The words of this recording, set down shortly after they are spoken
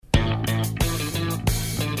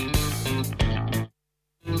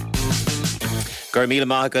Gur míle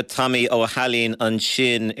maigad Tommy ó Halín an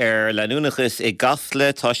sin leanúnachas I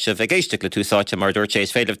gasla tá se bheith le túsáte mar dúirt sé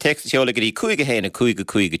féidir text teola gurí cúige héna cúige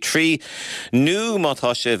trí. Nú má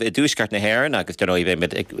tá se I dúsgart na hhéireann agus den óibh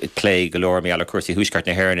mit clé golóir mé ala cuasaí húsgart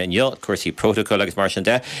na hhéireann in jo cuasaí protocol agus mar sin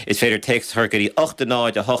de. Is féidir text thar gurí 8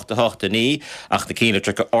 a 8 ní ach na cína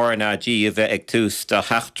tro orna G a bheith ag tús de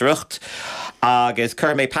heachtracht. Agus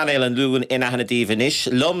chur mé panel an lún in ahanana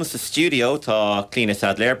díhanis. Lum sa studio tá Clína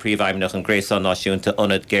Sadler príomhhaimneach an Gréasán náisiúnta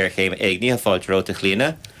onad Géirchéim ag níha fáilteróta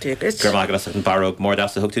Clína. Gur mágad as an baróg mór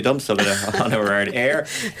das a thugtú dom so le anhar an air.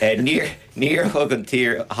 Níor thug an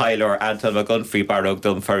tír hailor Anton Magun frí baróg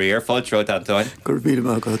dom faríir fáilteróta Antoine. Gur bíle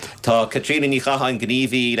mágad. Tá Catriona ní chahan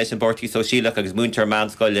gníomhí leis an bortí sosiálach agus múntar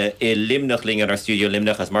manscoile I limnach ling ar studio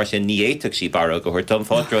limnach as mar sin ní éiteach sí baróg go chuir dom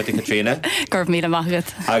fáilteróta Catriona. Gur bíle mágad.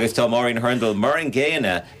 Agus tá Maureen Herndl mar an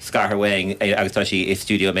ggéine scarhaing agus tá sí I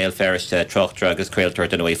studio mail ferriste trochtra agus creiltar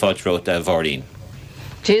den ói fáilteróta Bhordín.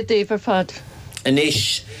 Dé for fad.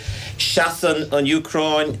 Anish Shasan an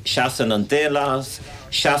Ukraine, Shasan an Délas,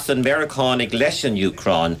 Shasan Veracánig leis an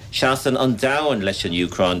Ukraine, Shasan an Down leis an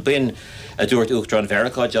Ukraine, bin a dúirt Uachtarán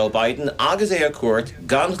Veracá Joe Biden, agus ar cuairt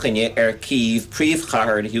gan chine Kyiv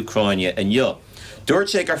príomhchathair na Ucraine an jo. Dúirt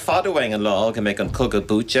sé gur fadahhaing an lá go méid an cogad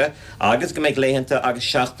búte, agus go méid léhananta agus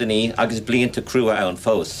seachtaní agus blianta crua ann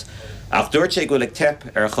fós. Ach dúirt sé gofuil ag tep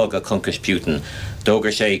ar chogad Concas Putin.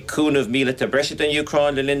 Dógur sé cúnamh míle breise an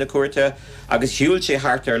Ucraine le linda cuairte, agus hiúil sé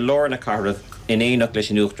hart ar lorna carrah in éach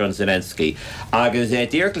leis an Uachtarán Zelensky. Agus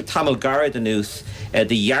dír le tamil garad an nús de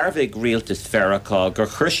dhearbhaigh rialtas Veracá gur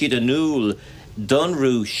chuir siad an núl don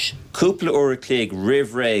rúis cúpla uair cléig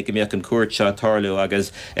rihre go mbeadh an cuairt seo tarlú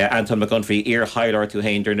agus Anton Magun frí ar hailar tú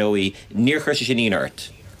héidir nóí níor chuir sé sin íonart.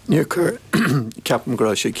 Níor chur ceapan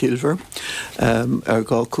grá sé Kilver ar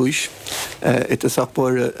gá cúis. It is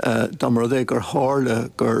achbóir damrad é gur hála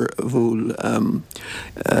gur bhúil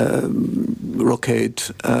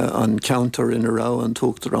rocéid an counter in a rá an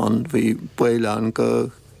tógtarrán bhí buile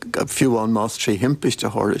go fiúán más trí himpiiste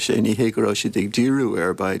hála sé ní hégarrá si ag díú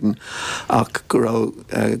ar Biden ach go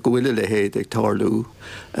bhfuile le héad ag tarlú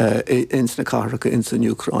ins na carracha ins an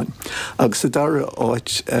Ucraine. Agus sa dara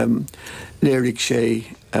áit léirigh sé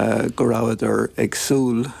go ráidir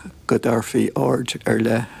agsúil go darfaí ard ar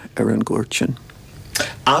le ar an gcuairt sin.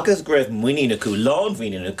 Agus go raibh muoine acu,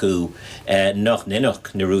 lánmhaoine acu nach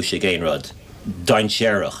ninach na rúise géanrad, dain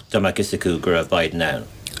séireach do agus acu go raibh Biden ann.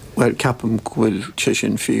 Well, ceapam bhfuil te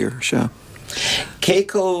sin fíor se.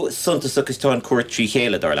 Céco suntas agus tá an cuairt trí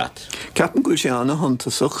chéile dar leat? Ceapan gúil sé anna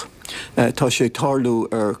hantasach. Tá sé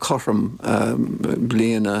tarlú ar chorram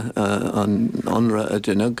bliana an onra a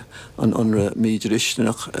duine, an onra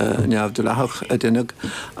mídristenach neamh de lethach a duine,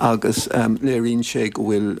 agus léiríonn sé go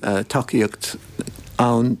bhfuil takeíocht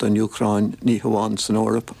ann don Ucraine ní hamháin san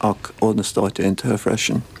Eorp ach ó na Stáit Aontaithe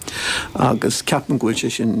freisin. Agus ceapan gúil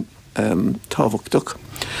sé sin tábhachtach.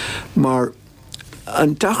 Mar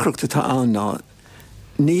an dachreachta tá ann ná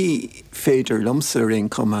ní féidir lomsa réon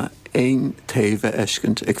cuma ein taobh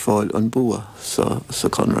eiscint ag fáil an bua sa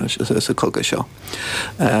conras sa coga seo.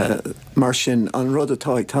 Mar sin an rud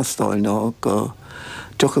atá ag tastáil ná go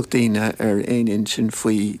duchach daoine ar aon sin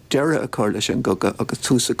faoi deire a chuir leis an goga agus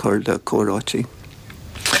tús a chuir le córátí.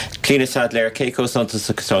 Clína Sadler, céco santas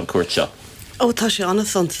agus an cuairt seo? Tá sé anna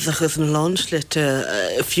santas agus an lás lit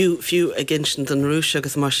fiú aginsin den rúis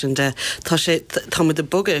agus mar sin de tá sé tá de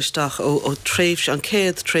buga isteach ó tréimh an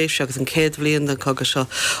céad tréimh agus an céad bblion den coga seo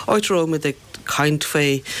áitró ag caint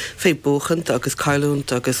fé buchant agus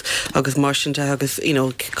cailúnt agus mar sin de agus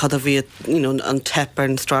cad a bhí an tepar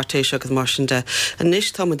an stratéis agus mar sin de a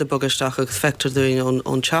níos tá de buga isteach agus feictar dúin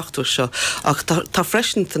ón teachú seo ach tá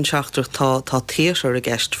freisin an teachú tá tíar a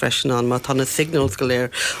gceist freisin an má tá na signals go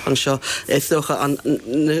léir an seo socha an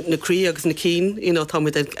na crí agus na cín,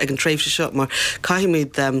 táid ag an tréimhse seo, mar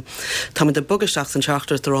caiimiid táid de bugasteach an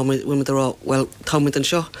teachtar rá, well, táid an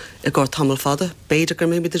seo ag gá tamil fada, beidir gur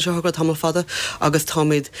méid an seo gur tamil fada, agus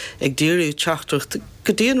táid ag díirú teachtracht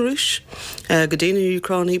go dtí an rúis, go dtí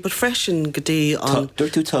Ucraine, but freisin go dtí an...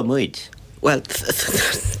 Dúirt tú táid? Well,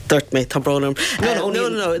 dirt me, tá brónam.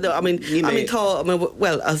 No, I mean,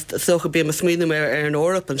 well, as socha bí a smíanam ar an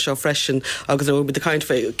Eorp an seo freisin, agus ó with the kind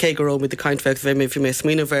fe, cégaró with the kind fe, bhí mé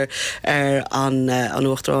smíanam ar an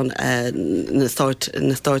Uachtarán na Stáit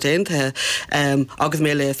Aontaithe, agus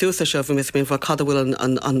mé le fiúsa seo bhí mé smíanam fa cad bhfuil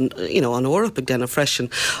an Eorp ag denna freisin,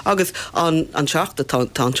 agus an teachta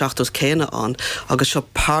tá an teachtas céine an, agus seo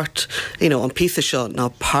part, an písa seo ná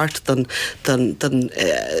part an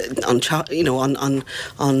an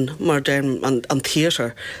modern an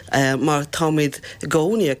theatre mar táid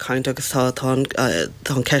gcóí account agus tá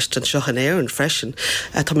ceistan seo an éir an freisin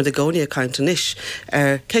táid a gcóí account an isis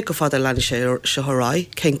cé go fád lena sé thorá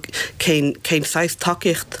cén 6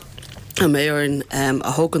 takeíocht a méorn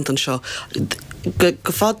a thugant an seo go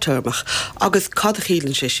fád termach agus cad a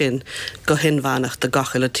chiílann sé sin go hinmheannach de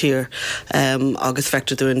gachaile tír agus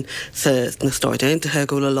feictúin na stáid aontathe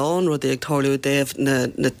go le lán rud ag tarliú déobh na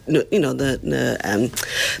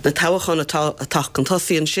táhachan atá an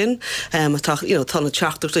tosaíonn sin tá na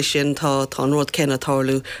teachtarta sin tá an rud céine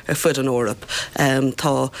tarliú ar fud an órap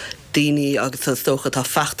tá daoine agus an stocha tá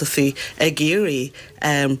feachtasaí ag géirí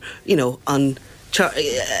an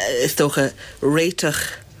is tócha réiteach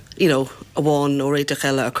a bháin ó réiteach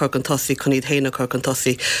eile a chuir an tosaí chun iad héanana chuir an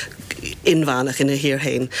tosaí inmheannach ina hir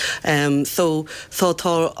hain. So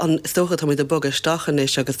tá an stocha tá de bug stachan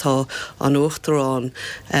is agus tá an uachtarrán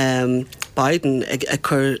Biden ag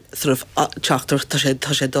chur sort of teachtar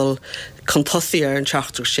tá sé dul chun tosaí ar an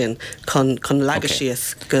teachtar sin chun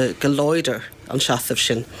legacies go láidir an seaamh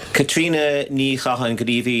sin. Katrina ní chachan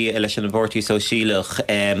gríomhí leis an abortí so sílach,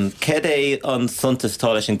 cad é an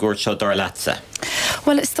suntastáil leis an gúirt seo dar leatsa?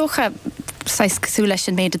 Well, is tócha cosú leis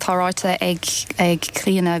an méid atáráte ag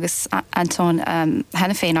Clíana agus Anton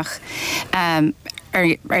hena féinach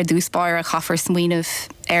ar dúspáir a chafar smuoineh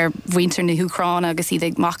ar bhaintear na Ucrán agus iad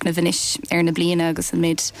ag mac na bhanis ar na bliana agus an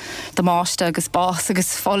méid do máiste agus bás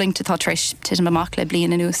agus fálingt atá treis tiidir amach le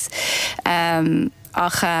bliana nús.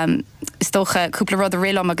 Ach is tócha cúpla rud a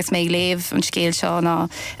rilam agus mé léamh an scéil seo ná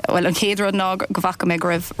bhfuil an céad rud ná go bhacha mé go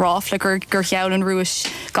raibh ráfla gur cheall an ruúis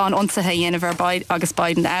gan onsathe dhéanamh ar agus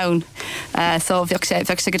Biden ann. So bheoh sé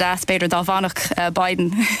go dáas beidir dá bhanach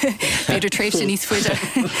Biden beidir tréimh sin níos fuide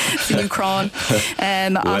san Ucrán.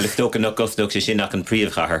 Bhfuil is tócha nach gostóach sé sin nach an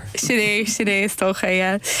príomhchathair. Sin é is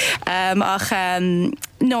tócha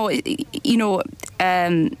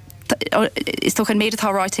is toch an méid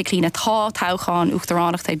atáráte Clína tá táchan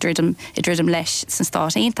uachtarránacht ag ddridim leis san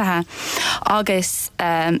stát aontathe agus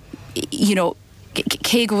cé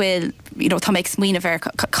go bhfuil tá méid smuoine bhar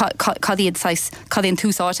cadíon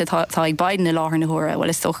túsáte tá ag Biden na láthair na thura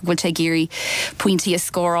bhfuil is tócha bhfuil te géirí pointí a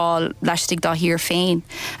scóráil leistigh dá hir féin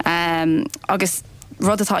agus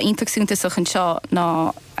rud atá iontasúnta an seo ná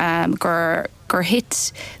gur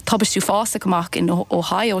hit tabbistú fása goach in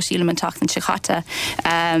Ohio sílam an tachtan se chatte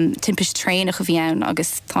timpis tréinach a bhíann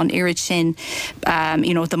agus tá irid sin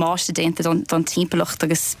de máiste dénta don timpachcht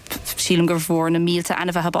agus sílam gur bhór na mílte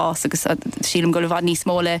anamh bás agus sílam go le bhd níos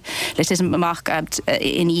móla leis amach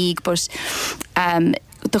in íg, but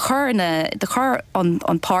de chur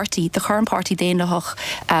an party déanaach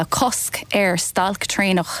cosc ar stalc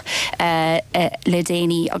trénach le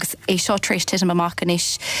déine agus é seo tréis tiitim amach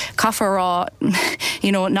inis cafarrá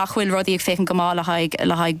nach bhfuil rudí ag fécin goá le haig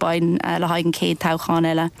Biden le haig an céad táchan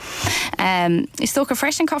eile. Is tócha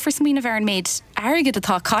freisin caafar smína bhar an méid airgad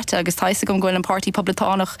atá caite agus taise gom ghfuil an party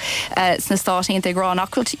pobltánach sna stáisiint agrá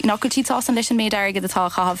nachcultítá an leis an méid airgad atá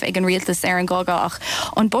chahabh ag an rialtas ar an gága ach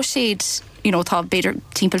an buséid tá beidir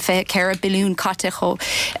timppel fé ceir bilún catecho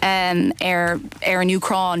ar an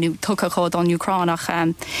Ucrán nu tucha chod an Ucrán ach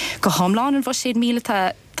go hamláán an bh séad míle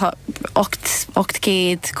tá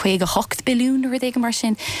 8.8 bilún ru ag mar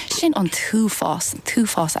sin an túfás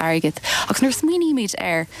agad agus nuair smíimiid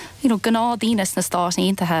ar gná dínas na stát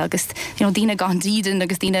aontathe agus dína gan dídan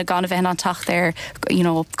agus dína gan bheith an tacht ar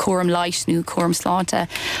cuam leisnú cuam sláinte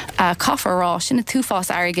cafarrá sin na túfás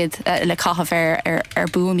agad le cahabh ar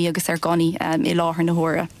buí agus ar ganí i láthair na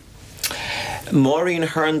thura. Maureen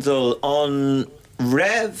Herndl on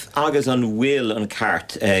Rev agus an bhfuil an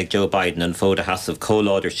ceart Joe Biden an fóda hasamh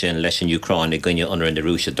cóláidir sin leis an Ucrán I gcuine anar an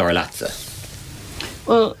Rúise dar leatsa.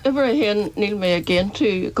 Well, ever hen níl mé again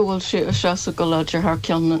tú gohfuil sé a seasa go láidir th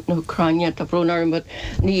ceann na Ucraine a brónar but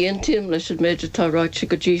ní intim leis an méid atá ráid si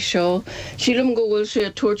go dtí seo. Sílam go bhfuil sé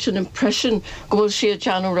a tuairt an impression go bhfuil sé a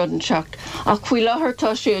teanú rud an teacht. Ach chuí láthair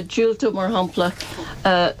tá sé a dúilta mar hampla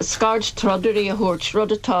scarд tradarí a thuirt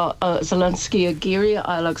rud atá Zelensky a géirí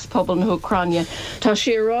eilegus pobl na Ucraine. Tá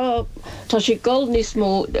sé gol níos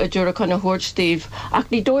mó dúra chuna thuirt Steve ach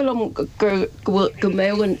ní dóilm go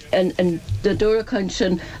méhann an de dúra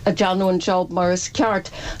sin a Januan job mar is ceart.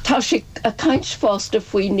 Tá sé a caint fásta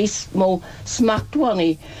faoi níos mó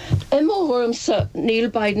smachthaí. Imóthúm sa Neil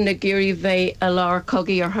Biden na géirí bheith a lár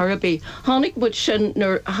cogaí ar Harabí. Tháinig bud sin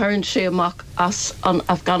nar tharn sé amach as an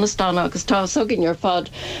Afghanistan agus tá sogin ar fad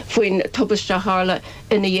faoin tubaiste hála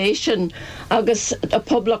ina dhé sin agus a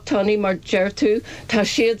poblachtánaí mar deirtú tá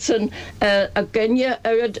siad san a gcinne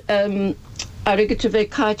airad Airgad a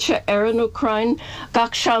bheith caite ar an Ucrain,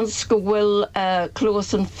 gach seans go bhfuil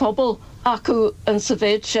clúas an phobal acu an sa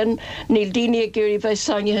bhéid sin níl daine géirí bheith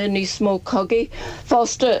sainethe níos mó cogaí.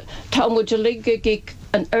 Fásta tá muid liga gig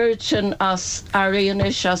an urchin as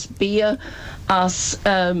aríanis as bia as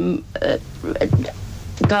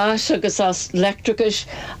gas agus as electricus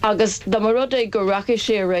agus da mar rud é go racha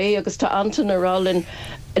sé ré agus tá antan arálinn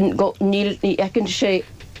níl ní ecinn sé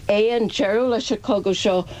éon Gerald leis se cogu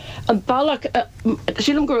seo an bailach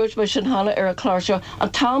sílam goúid me sin hála ar a chláir seo an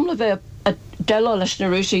támla bheith a deile leis na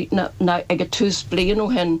rúsí na ag a tús blian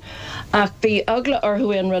ó hen ach bhí agla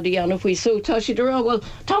orthuain rudí anna faoi so tá si de well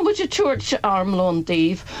tá muid a tuairt se armlón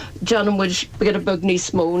daobh John muid begad a bug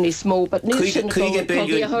níos mó but níl sin €2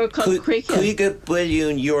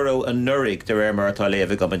 billiún an nurig de réir mar atá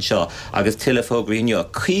léamh go an seo agus tilefógríonne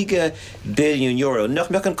 €2 billiún nach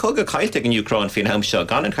meach an cogad caiilte an Ucrain fin ham seo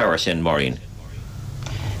gan an chara sin Maureen.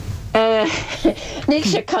 Níl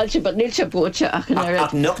sé caiilte, but níl sé bóte ach an air.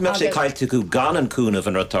 Ach nach meach sé caiilte go gan an cúnamh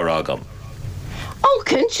an rotaragam. Ó,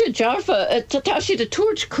 cyn sé jarfa, tá si de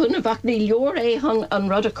tuairt cúnamh ach ní leor é an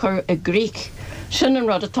rud a chur a Greek. Sin an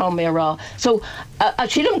rud atá mé rá. So, a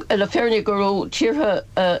sílam le fearne go ró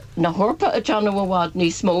tíortha na hórpa a John bhád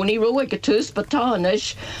níos mó ní ró ag go tús ba tá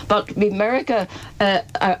anis, but bhí America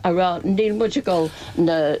a rá níl muide go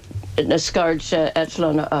na scarred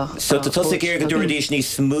etlan So tá tosa géir go dúirdís ní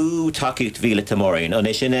smú takeút bhíle tamórin an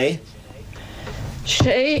is sin é?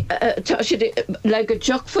 sé tá si le go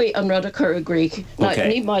joc faoi an rud a chur a Greek.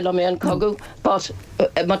 Ní mai le mé an cogu, but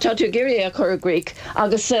má tá tú géirí a chur a Greek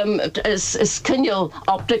agus is cinneal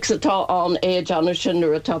optics atá an é John sin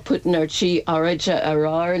nuair atá putin ar tí áide a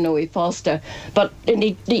rár nó í fásta, but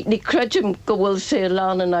ní creidim go bhfuil sé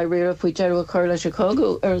lán an éire faoi dearú a chur leis a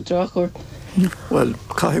cogu ar drachor. Well,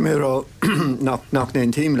 cai mé rá nach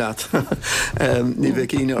néon tíim leat. Ní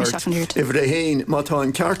bheith cíine ort. If ré héin, má tá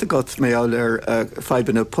an cearta got mé áil ar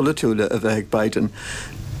febanna politúla a bheith Biden,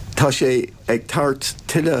 tá sé ag tart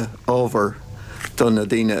tuile ábhar don na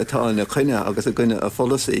daine atá na chuine agus a gcuine a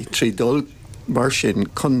folasaí trí dul mar sin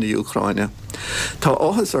chun na Ucraine. Tá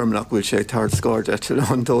áthas armnach bhfuil sé tart scáirde til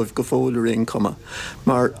an dóibh go fóla réon cuma.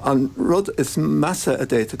 Mar an rud is measa a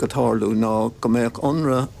déta go tárlú ná go méoch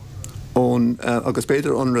onra ón agus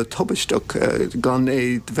beidir onra tubisteach gan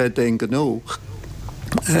é bheith éon gnó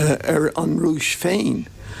ar an rúis féin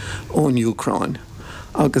ón Ucrain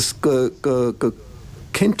agus go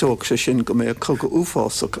cintóg sé sin go méid coga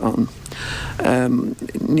uafásach an.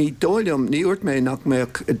 Ní dóilm ní úirt mé nach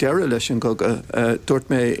méid deire leis an coga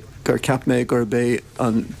dúirt mé gur ceap mé gur bé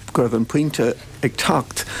an gurbh an puinte ag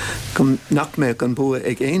tacht go nach méid an bua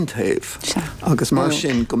ag éon taobh agus mar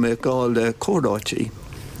sin go méid gáil le córáití.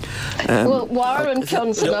 Well, war and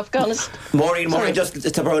guns in Afghanistan. Maureen, just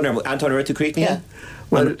to Broner, Anton Ritu Creek, yeah.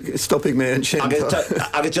 Well, stopping me and Shin.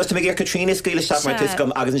 I just to make your Katrina scale stop my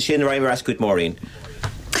tiscum, I was Shin Rhymer as good Maureen.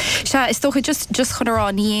 Sha, is toch just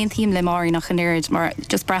chudrá ní ein team le Maureen nach nerd, maar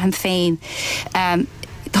just braham féin.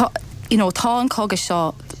 You know, tá an cogad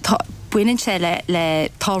seo, buinn sé le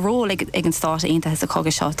táró ag an stát aonta has a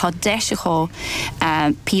cogad seo, tá deise cho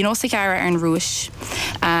pínos a gar ar an rúis,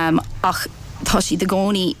 ach tá si de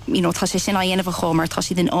gcónaí, tá sé sin a dhéanamh a chomar, tá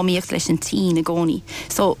si den omíocht leis an tí na gcónaí.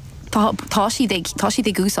 So tá si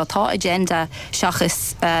de gúsá, tá agenda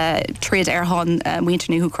seachas tríad arthain muintear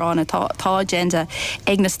na Ucraine, tá agenda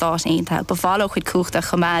ag na stát aonta, ba bhalo chuid cuachta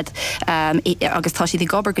chamad agus tá si de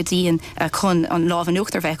gobar go dtíon chun an láh an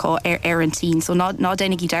uachtar bheith ar an tí, so ná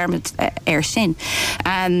dénig í dermid ar sin.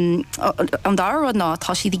 An dárad ná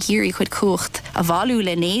tá si de géirí chuid cuacht a bhálú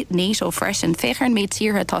le NATO freisin, féchar an méid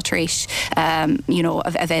tíortha tá tréis a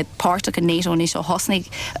bheith páirteach an NATO níos ó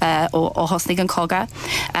hosnig an coga.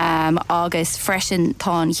 Agus freisin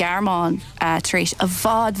tá an Gearmán tréis a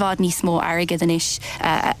bhd níos mó airgid inis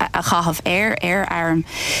a chahabh ar arm.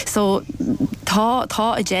 So tá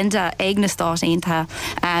agenda ag na stát aonta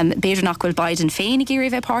beidir nach bhfuil Biden féin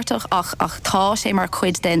géirí bheith páirteach ach tá sé mar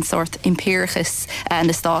chuid den sort empirichus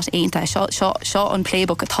na stát aonta. Seo an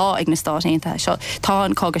playbook atá ag na stát aonta. Tá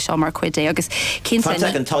an cogad seo mar chuid é agus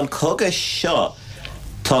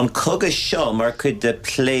tá cogad seo mar chuid de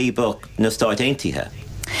playbook na stát aontaithe.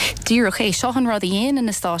 Díoch é seo an rud dhéana in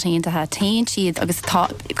na stát aontathe tain siad agus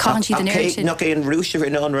cáin siad an air sin. Nach é an rúise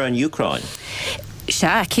in anra an Ucrain. Se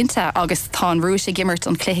cinnte agus tá an rúise gimmert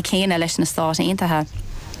an cléthe céine leis na stát aontathe.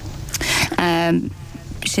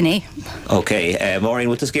 Sin é. Okay, Maureen,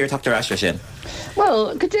 what does Gear Dr. Asher sin?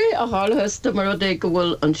 Well, good day a harlas the marode go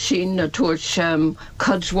will an sin a torch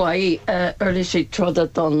cudwai early she trod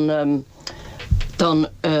on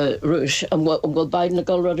Rush and what Biden a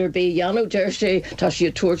goal rudder be Yano Jersey Tashi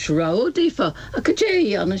a torch row difa a kajay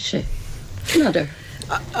Yanishe. Another.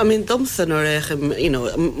 I mean, Dumpson or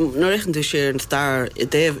Norrechem du share and star,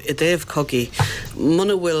 Dave Coggy,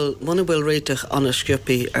 Mona will rateach on a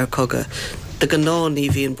scuppy or cogga. The Ganon ni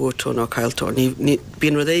bhíon búirtún ó cailtóir. Ní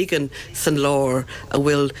bíon rud éigean san láir a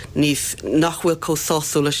bhfuil níos nach bhfuil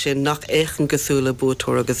cósásúla sin nach éichen gosúla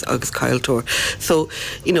búirtúir agus cailtóir. So,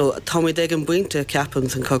 tá muid éigean buinte ceapan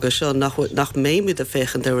san cogad seo nach méimiid a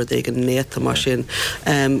féchan de rud éigean néta mar sin.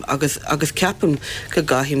 Agus ceapan go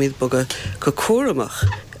gaithí míad boga go cuaramach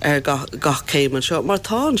gach céiman seo, mar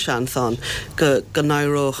tá an seanán go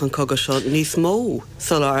nairóch an cogad seo níos mó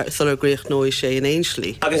sular gréich nói sé in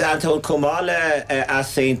Ainsley. Agus Anton Comala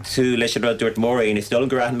asaint tú leis an dúirt mórain is dul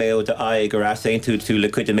goran mé ó de aig gur asaint tú le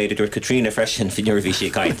cuid méid dúirt Katrina freisin fin nervhí sé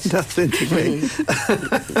caiint. That's vintig mé.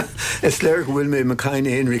 Is léir go bhfuil mé me caine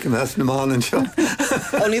Henry go meas na máin an seo.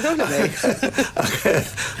 Ó ní dóla mé.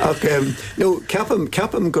 No,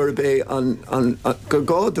 ceapam gur bé an gur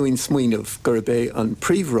gáúin smuoineh gur bé an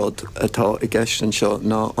príomhrod atá I gceist an seo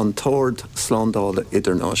ná an tóird sláindála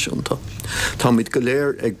idirnáisiúnta. Tá muid go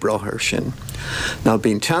léir ag brathir sin. Ná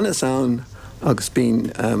bín teannas ann agus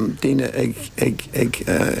bín duine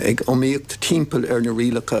ag omíocht timpeall ar na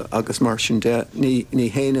rialacha agus mar sin de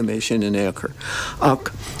ní héana mé sin in éair.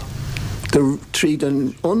 Ach tríd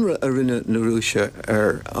an unra a rinne na Rúise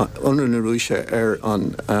ar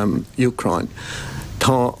an Ucrain.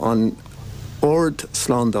 Tá an ord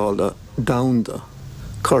sláindála damhanda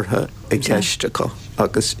curtha ag geisteacha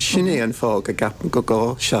agus sinné an fág a gapan go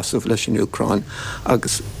gá seasamh leis an Ucrain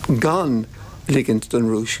agus gan ligint don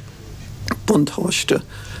Rúis buntáiste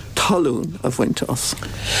talún a bhainte as.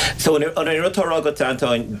 So an rutá agat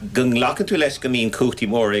Antáin gon lacan tú leis go mín cúchtaí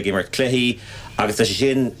mór ag mar cléthaí agus tá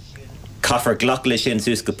sin caafar ghlach lei sin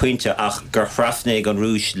sús go puinte ach gur thrasnaigh an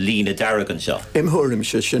Rúis lína daragan seo. Imthuairim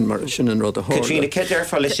se sin mar sin an rud a hála. Katrina, céir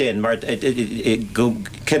fá lei sin mar céir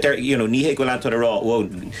níhé go leantar rá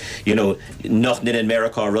nach in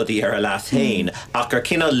America rudaí ar a las hain ach gur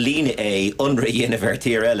cinál lína é unra dhéanamh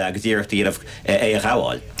tíar eile agus dtíanamh é a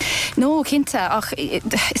ghabháil. No, cinnte ach is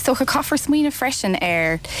tócha caafar smuoine freisin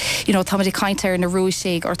ar tá muid caintear na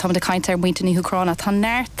Rúisigh or tá muid caintear muinte ní Ucráine tá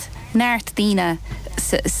neart daoine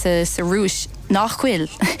sa Rúis nachhfuil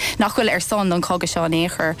ar son an cogad seo an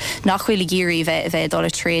éair nachhfuil géirí bheith dul a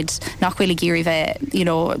tréad nachhfuil géirí bheith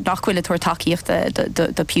nachhfuil a tuairtaíocht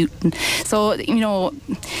de Putin. So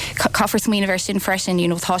caafar smuoine bhar sin freisin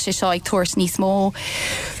tá sé seo ag tuairt níos mó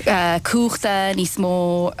cúchta níos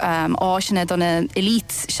mó áisina donna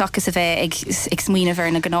elite seachas a bheith ag smuoine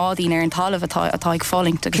bhar na gnádaín ar an talamh atá ag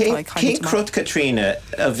fálingt agus tá ag Cén crut Katrina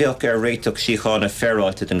a bheoh ar réiteach síochána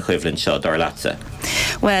fearáite den chuimhlinn seo dar lása?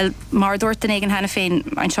 Well, mar dúirt den éigen hena féin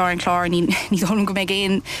an seár an chlár ní dólam go mé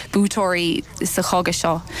géon bútóirí sa chogad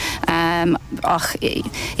seo. Ach,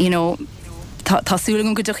 tásúla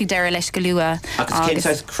go duchaí deire leis go luath. Agus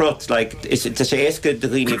cén crut, tá sé éasca do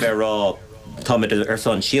riine bheith rá táid ar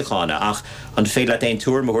son síochána ach an féile éon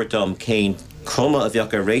túr mórtam cén cruma a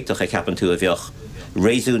bheoh ar réiteach a ceapan tú a bheoh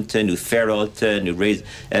réúnta nó fearáilte nó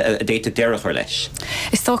déiteach deirech ar leis.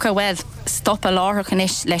 Is tócha bhfuil stop a láthair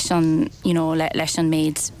inis leis an leis an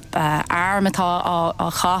méid arm atá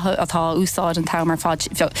a chatha atá úsáid an tamar fád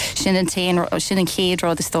sin an céad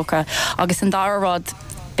rád is tócha agus an dárád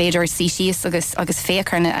beidir síos agus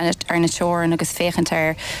féchar ar na teoir agus féchant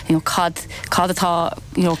ar cad atá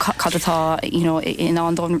in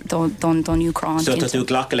an don Ucrain. So tá tú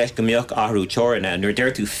ghlacha leis go mbeoch ahrú teoranna nuair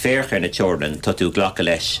deir tú féchar na teoran tá tú ghlacha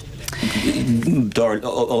leis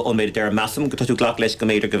ó méid ar massam tá tú ghlacha leis go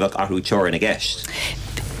méidir go bheoh ahrú teoran a gceist.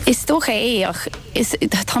 Is tócha é ach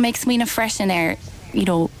tá méid smuoine freisin ar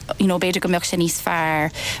beidir go mbeoch sin níos fearr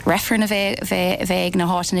referna bheith na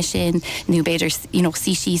hátainna sin nó beidir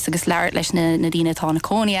síos agus leir leis na dtíine tá na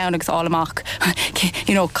cóineann agus álamach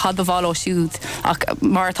cad bháil ó siúd ach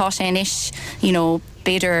mar atá sé inis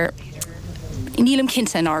beidir nílam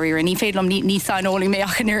cinnte an áíir a ní féadlam ní sáinolaí mé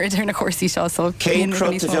ach an idir na cuasaí seo so cén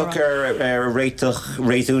crut a bheoh ar réiteach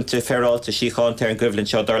réúnta fearáilte síocháinte ar an gcuimhlinn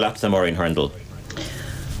seo dar leat na mórin Harndal.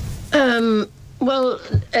 Well,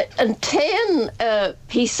 an téan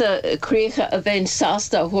písa críocha a bhein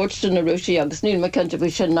sásta thuirte na Rúise agus níl me cinnte bhí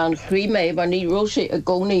sin an chríméid mar ní Rúise a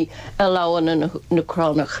gcónaí a láhan na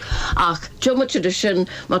cránach. Ach, jomuite sin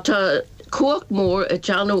má tá cuat mór a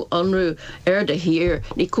Janu anrú de hir,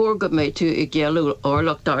 ní cuaga mé tú I gealú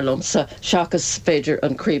orlach darlam sa seachas féidir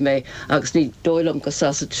an crímé agus ní dóilm go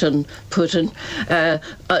sasad sin Putin.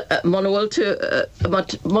 Manuel tú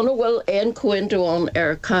Manuel ein cuindoán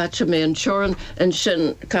caite mé an seoran an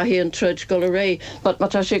sin caihíon trud go ré, but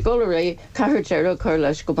mata sé go ré caiir dearú chuir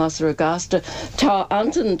leis go mas a gasta. Tá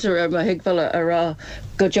antan tar ma hiagfala ará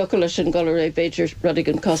go jocail sin go ré Beiidir rudig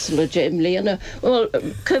an cosla Jim Léana. Well,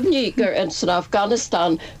 cumní gur in san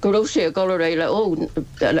Afghanistan go raibh sé go réile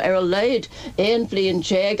ar a leid éon blion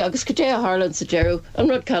jeag agus go dé a Harlan sa Jeru an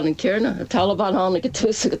rud canan cearna a Taliban anna go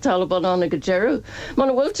túsa go Taliban anna go Jeru.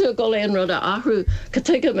 Mana bhfuil tú go léon rud a ahrú go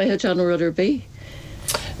tuige méid an rudidir bí.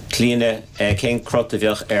 Clíine cén crota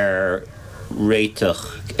bheoch réiteach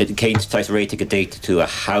céint táis réite go déit tú a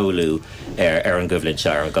haulú an goblin se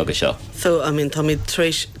ar an gaga seo. So, I mean, tá mí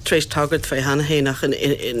tréis tagart fé hana hénach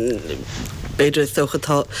in beidir socha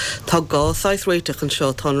tá gááis réiteach an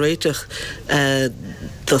seo tá réiteach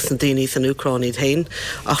dus na daoine san Ucráníd hain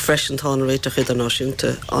ach freisin tá réiteach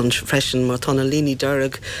idirnáisiúnta an freisin mar tána líní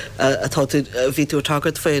dearg atá ví tú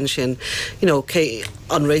tagart féin sin cé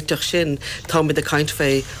an réiteach sin tá mid a caint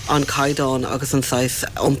fé an caiidán agus an sais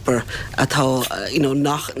omper atá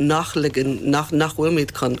nach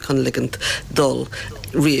bhfuilmid chun ligint dul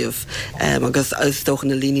riamh agus austóchan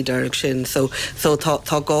na líní dearg sin so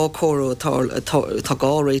tá gá chorú tá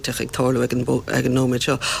gá réiteach ag tála ag an nóid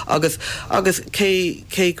seo agus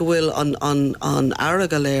cé go bhfuil an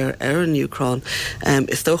airga léir ar an Ucrán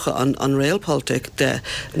is tócha an réalpoltic de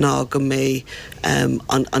ná go mé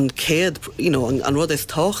an céad an rud is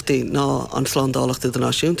táchtaí ná an slándálachta den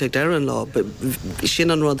náisiúnta ag deir an lá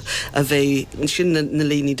sin an rud a bheith sin na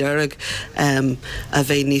líní dearg a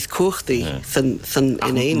bheith níos cuachtaí san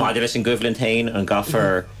in éon. Má leis an goblin hain an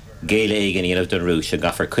gafar géile éigen íanamh don rúis a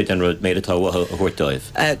gafar chuid an rud méad atá a thuirtáibh.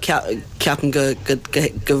 Ceapan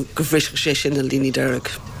go bhrisc sé sin na líní dearg.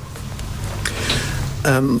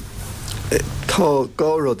 Tá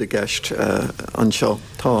gá rud a gceist an seo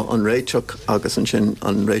tá an réiteach agus an sin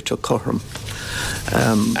an réiteach chorm.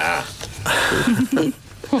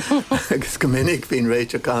 Agus go minic bhín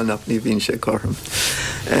réiteach annach ní bhín sé chorm.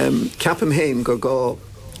 Ceapam héin gur gá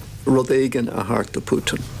rud éigen a thart a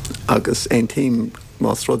Putin agus ein tíim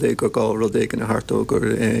más rud é gur gá rud éigen a thart ó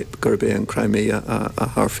gur bé an Crimea a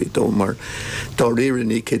Harfií dó mar dá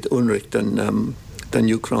rianní cid unricht den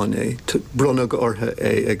Ucrán brunag ortha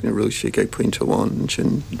ag na Rúsí ag pointe bháin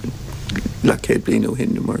sin le céad bliain ó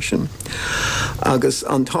hinú mar sin. Agus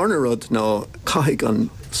an tarna rud ná caiigh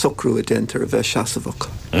an socrú a dentar a bheith seasamhach.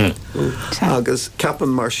 Agus ceapan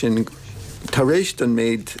mar sin tá rééis den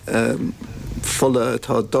méid fulla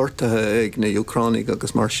tá dortathe ag na Ucránig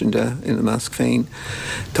agus mar sin de ina measc féin.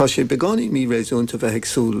 Tá sé beáí mí réúnta bheith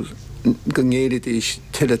agsúil go ngéad is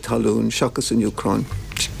tiile talún seachas an Ucrán.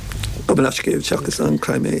 Go leiscéh seachas an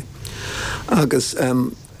Crimea. Agus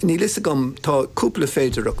ní lis gom tá cúpla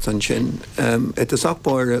féidireacht an sin is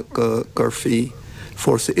achbáire go gurfií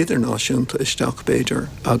fórsa idirnáisiúnta isteach Beiidir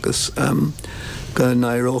agus go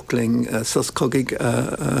nairóchling sus cogaigh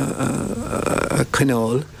a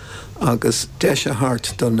canál agus deis a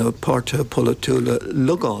hart don na páirte polatúla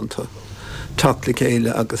lugánta tacla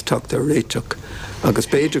céile agus tacta réiteach agus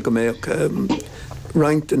Beiidir go méoch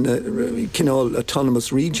ranked in the Kinol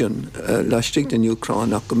Autonomous Region leistigh in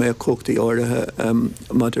Ucrán ach go méoch cóchtaí áirithe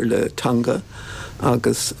maidir le tanga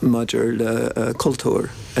agus maidir le cultúr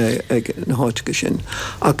ag na háiteacha sin.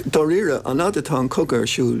 Ach dá riire an adatá an cogar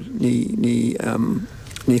siúil ní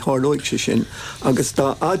hálóigh sé sin agus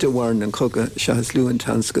dá adahhain an coga se has luúan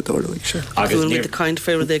tansca dálóigh sé. Agus ní caint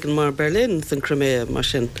fér ag an mar Berlin san Crimea mar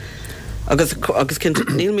sin. Agus cin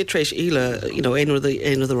níl mé tréis ile,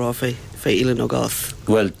 éon rá fé ile nó gas.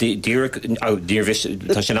 Well,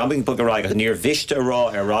 tá sin ambing bug aráig níor viste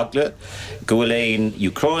rá ar ragla, go bhfuil éon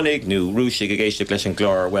Ucránig nó Rúsig a géiste leis an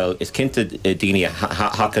glár, well, is cinnte daoine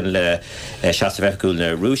hacan le seasamhecúil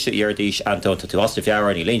na Rússia iardís antánta tú as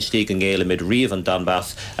bhear ní léinstí an ggéile mid riomh an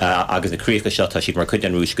Donbass agus na críocha seo tá siad mar chuid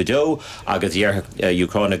an Rúis go dó, agus dheartha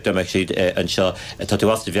Ucránig dumach siad an seo tá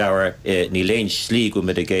tú as bhear ní léin slí go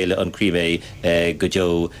mid a ggéile an Crimea go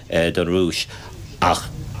dó don Rúis. Ach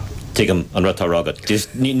Tigam an rutá ragad.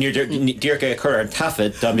 Díirce chur an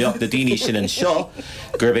tafid dá mbeocht na daoine sin an seo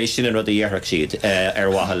gur bééis sin an rud a dhearthaach siad ar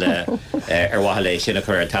watha le sin a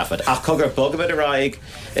chur an tafid. Ach cogur bogabad a raig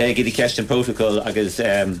gidí ceist an protocol agus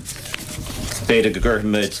beidir go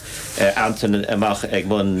gurhamid Anton amach ag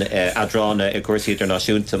mun adrána i cuasaí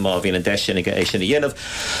idirnáisiúnta má bhíon an deis sin é sin a dhéanamh.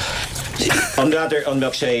 Another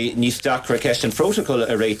unmach sé níos dacra cean protocol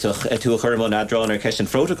a réitoch tú churmón adrán ar cean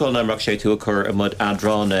protocol na sé tú chur mud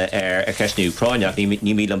adrána ar a ceisna Ucráineach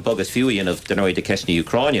ní mí an bogus fiúíanamh den óid de ceisna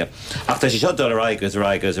Ucráine. Ach tá sé seo dul raigus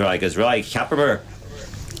ceapamar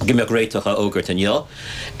Gimmeach réitecha ógurt an jo.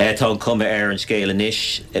 Tá an cuma ar an scéil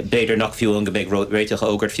inis, beidir nach fiú an go méid réitecha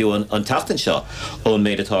ógurt fiú an tatan seo ón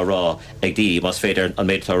méid atá rá ag dí, mas féidir an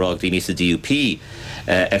méid atá rá ag dí níos a DUP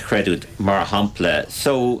a chreidúd mar hampla.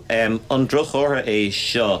 So, an druch ortha é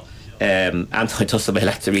seo, Antoine tusa mé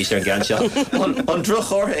lectarí ar an gan seo, an druch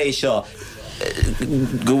ortha é seo,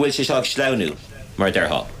 go bhfuil sé seo ag sleanú. Mar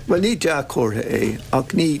derha. Well, ní deach chórtha é, ach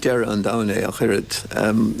ní dear an dana é a chuirid.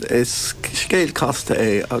 Is scéil casta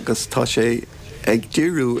é agus tá sé ag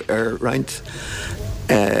díriú ar roinnt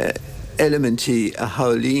elementí a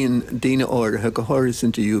hálíonn daoine áirithe go háras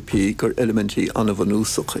in DUP gur elementí anna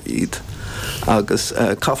bhanúsacha iad. Agus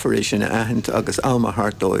cafaréis sin ahint agus alma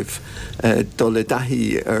hartdóibh dul le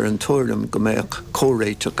daithí ar an tuairim go méach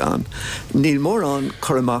córéiteach an. Níl mór an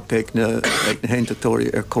choramach ag na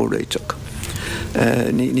héintachtóirí ar córéiteach.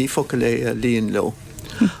 Ní focail é líon lo.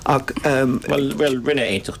 Well, rinne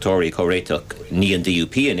eintuchtóirí córéiteach ní an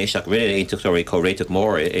DUP inis ach rinne eintuchtóirí córéiteach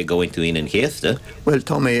mór I go into in chéasta. Well,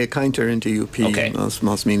 tá mé caintear in DUP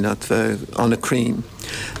mas mí nat anna cream.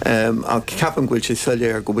 Ach ceapan gúil sé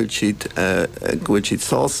soiléir go bhfuil siad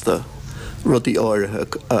sásta rudí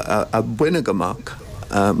áirithe a buine amach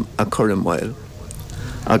a churim mhail.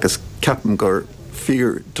 Agus ceapan gur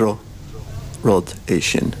fíor dro rud é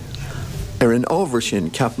sin. An ábhar sin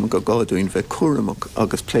ceapan go gáúin bheith cuaramach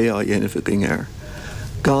agus pléá dhéanamh ging air.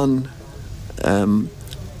 Gan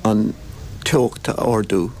an teochta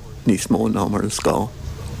ardú níos mó ná mar a scá.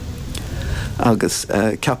 Agus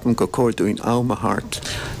ceapan go cordúin áma hart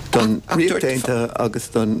don riachtainta agus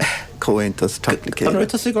don cóhaintas technicé. An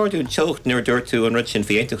rutas a gordún teocht nuair dúirtú an rud sin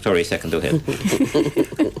bhí eintuchtóirí secondú hin.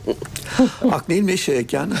 Ach níl mé sé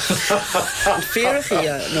ceanna. Fíorchaí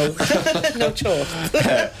nó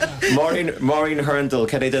teocht. Maureen Herndl,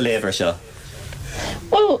 cad é de léver seo?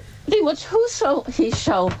 Well, bhí muid húsá hí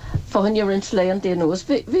seo fáin ar int le an déanús.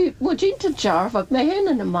 Bhí mudínta dearbhah mé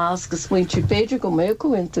héana na más go smuintú beidir go mé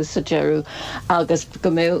go into sa dearú agus go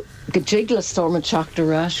mé go jigla stormid seachta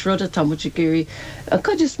ráis rud a támuid géirí a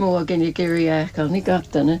cad is mó a gine géirí eáil ní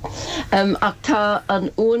gatainna. Ach tá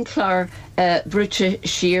an uanchláir brite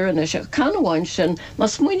siar an is canháin sin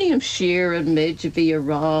mas muoíam siar an méid a bhí a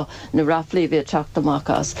rá na raflaí bhí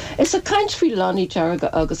teachtamachchas. Is a caiint fao leanaí dearga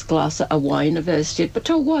agus glasa a bhhain a bheitstiad, but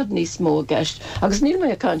tá bhád níos mó gceist agus níl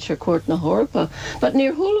mé a caiint cuat na hórpa, but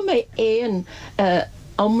níor thula mé éon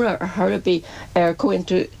amra ar thurabí ar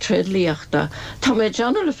cointú tredlíochta. Tá mé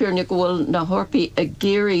deanna le fearna ghfuil na hórpaí a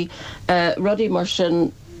géirí rudí mar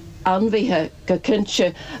sin anmhíthe go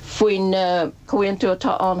cinse faoin cointú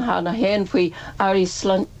atá anthana héin faoi airí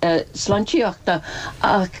slantíochta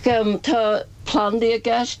ach tá plandaí a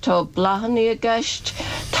gceist, tá blahannaí a gceist,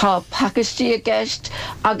 tá pacistí a gceist,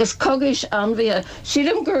 agus cogas anmhíthe.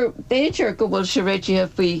 Siadam gur béidir go bhfuil se réitithe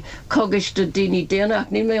faoi cogas do daoine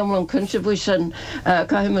déanaach, ní mé an cinse bhui sin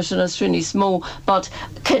caiime sin as rinní smó, but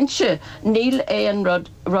cinse níl éon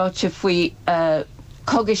ráte faoi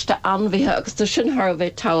cogiste anmhíthe agus tá sin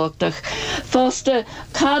thbheith táhachtach. Fásta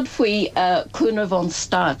cad faoi cúna bhain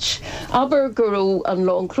stáit. Aber gurú an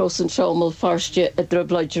longcross an seomil farste a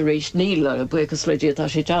driblaide rééis níl a buchas leidí tá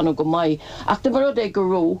sé teanna go maiid. Ach de mar é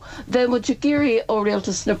gurú, bheith mu géirí ó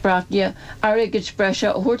réaltas na Bratne ar aigeid breise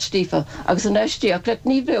a thuirtífa agus an eistí ach le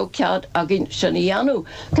ní bheith cead a gin sin dhéanú.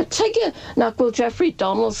 Go teige nach bhfuil Jeffrey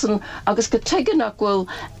Donaldson agus go teige nach bhfuil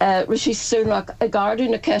Rishi Sunak a gardú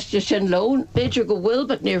na ceiste sin lón, beidir go bhfuil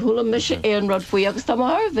but near hula mise éon rod faoi agus tá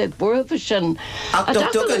mar bheith burfa sin.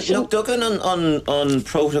 Dogan an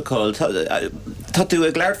protocol tá tú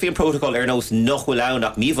ag leir fion protocol ar nós nach bhfuil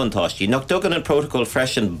anach míhantáistí. Nach dogan an protocol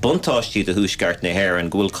freisin buntáistí de húsgart na hair an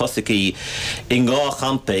ghfuil cosaí I ngá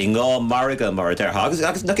champa, I ngá marga mar d agus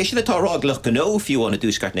nach é sin atárá lech go fiú an a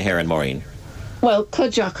dúsgart na hair an marín. Well,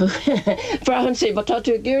 Kujaku, Brahan say, but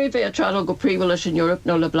Tatu Giri Bay a Trado go previlish in Europe,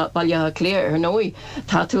 no la Balya clear, no way,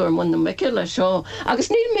 Tatu or Munda Mikela show. Agus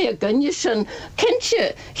need me a gunyish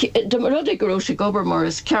Kenche, the Marodi Groshi Gober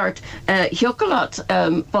Morris Cart, Hyokalat,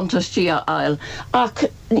 Bontastia Isle. Ak,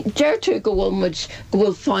 Jertu go on which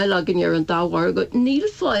will file again your and Dawargo, Neil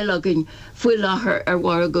file again, Fuilaher or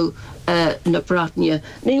Wargo. Na Bratne.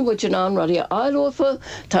 Ní bhid an anradí a aileofa,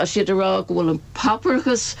 tá siad ará go bhfuil an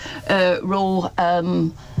paparchas ró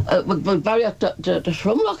bhar de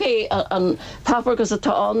shrumlach é an papagus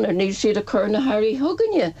atá an níl siad a chur na Harry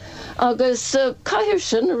thuganne. Agus caiir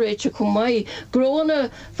sin a réite chu mai gróna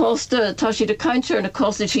fásta tá siad a caiintear na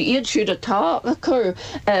costa si iad siúd atá a chur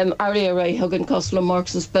airí a ré thugan cos le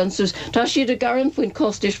Marks and Spencers. Tá siad a garan faoin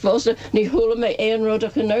costais fásta ní thula mé éon rud a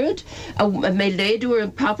chunnerd a mé léadúir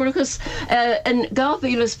an papagus an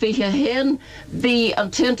gáhílas fiche hen bhí an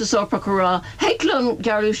tintas orpa chorá heiclan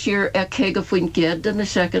garú siar a cé go faoin géad den na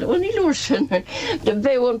second ó ní leir sin de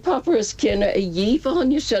bhéh an papagus cinna a dhíomh a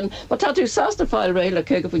hanne sin, ba tá tú sásta fáil réile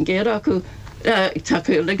cé go faoin géad acu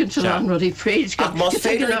takeú ligan se an rudí fréid Mas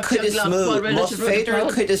féidir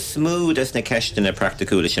chud is smooth as na ceistin na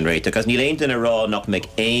practicúla sin réit, agus ní léon in a rá nach meid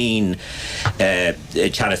éon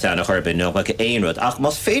teanasán a churbin nó me éon rud, ach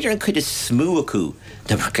mas féidir an chud is smú acu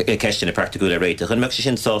na ceistin na practicúla réite, chun meach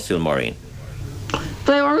sin sáisiúil marín.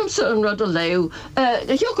 Bei ormsa an rud a leo.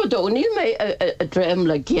 Jogo do, níl mé a drem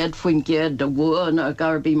le géad faoin géad de bhuan a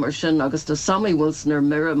garbí mar sin agus de Sammy Wilson ar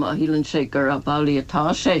mira a hílann sé gur a bailí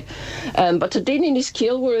atá sé. But a déine níos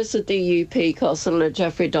cíalhhuir is a DUP cosal le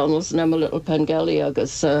Jeffrey Donaldson, Emma Little Pengelly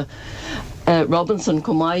agus Robinson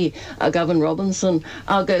Comai a Gavin Robinson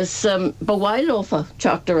agus bhhailófa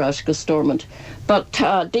teachtarás go Stormont. But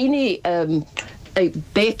déine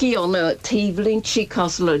Becky on a Tivlin, she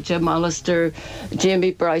Cosler, Jim Alistair,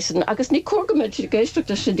 Jamie Bryson, agus ní corgamid si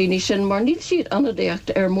géisteachta sin daoine sin mar níl siad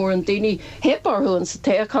anadéacht ar mór an daoine hepar thuan sa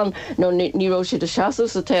teachan nó níró siad a seaú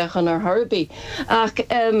sa teachan ar Harby. Ach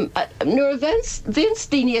nuair Vince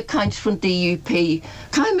daoine a caint fan DUP,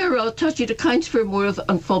 caiim ará tá siad a caint for mór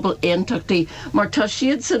an phobal aonteachtaí mar tá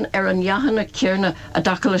siad san ar an jahanna cearna a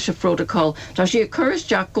daca leis a protocol. Tá si a churis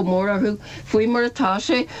Jack go mór arthú faoi mar atá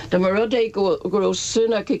sé, de mar rud é go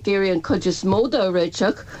Suna Kikiri and Kudges Moda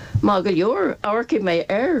Rachak, Magayor, Arki May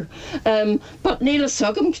Air. But Neela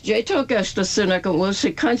Sugam, Jeta Gesta Suna and will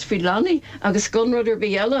she kinds Filani, Agus Gunrudder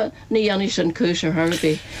Biella, Nianish and Kusher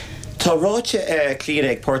Harby. Tá ráite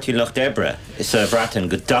clíanaigh Portí Loch Debre is a bhratan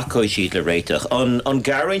go dacóid siad le réiteach. An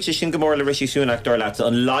garainte sin go mór le Rishi Sunak dár leat,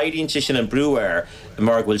 an laidínte sin an brúir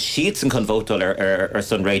mar bhfuil siad san chun vótal ar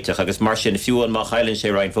san réiteach, agus mar sin fiúil má chailann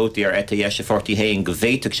sé rain vótaí ar eta dhéise 40 hain go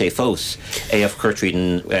bhhéiteach sé fós AF Curtreed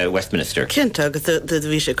in Westminster. Cinnte agus de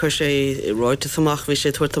bhí sé chur sé roiite samach bhí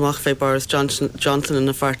sé tuairt amach fé Boris Johnson in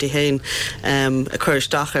na 40 hain a chur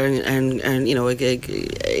isteach ar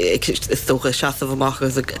is tócha seaamh amach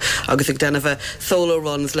agus ag denmh solo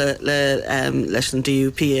runs leis an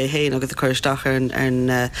DUP a hain agus a chur isteach ar an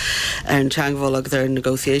teanghil agus ar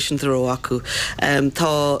negotiations aró acu.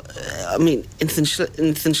 Tá, in san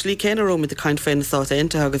slí céanaró mit a caint féin sáta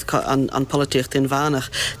aonta agus an políocht in bhanach.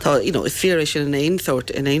 Tá, is fear sin in ein sort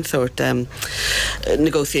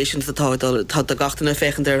negotiations atá tá da gatainna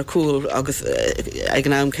fechan ar a cúil agus ag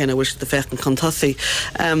an am céine bhuiis de fechan contasí.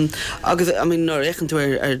 Agus, nóir échan tú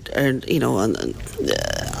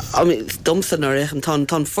domsa nóir échan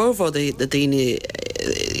tá forhód de daoine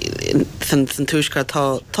san túisca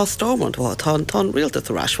tá Stormont tá rialta a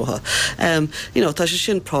ráishatha. Tá sé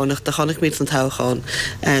sin pránach de chanig míid an táchaán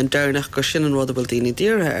dearnach gur sin an rud bhfuil daoine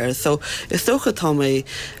díortha ar. So is tócha tá mé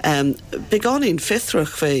beganín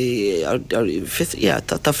fistrach fé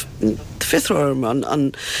fistrarm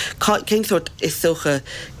an céinsort is tócha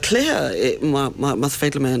cléa mas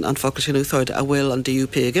féile me an focail sin úsáid a bhfuil an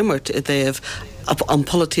DUP a gimmert i dtéobh an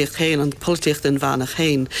políocht chéin, an políocht in bhanach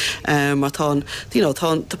chéin, mar tá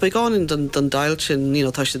begáin den dail sin,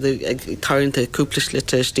 tá si tarnta cúplas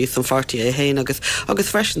lite stíos an 40 a héin agus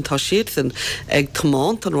freisin tá siad san ag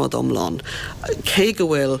tománt an rud omláin. Cé go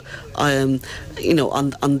bhfuil an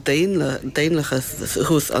déanlachas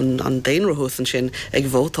hús an déanra húsan sin ag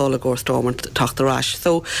bhótála gur Stormont tachtarráis.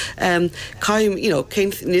 So caim,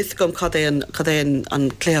 níos gom cad é an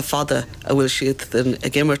cléthe fada a bhfuil siad a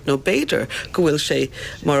gimmert nó béidir go bhfuil sé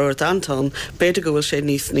mar Anton, béidir go bhfuil sé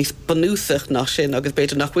níos banúsach nach sin agus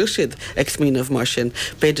béidir nach bhfuil siad ag smíanamh mar sin,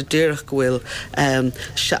 béidir díreach go bhfuil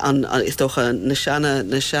is dócha na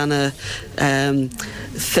seanna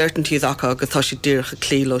certainties acha agus tá si díreach a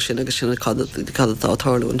clíló sin agus sin cadtá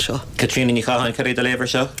tarlún seo. Catriona ní chaáin caréad a léver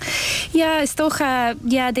seo? Ja, is tócha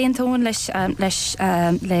déontóin leis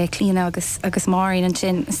le clína agus marín an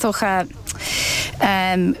sin. Is tócha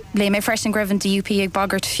le mé freisin greibh an DUP ag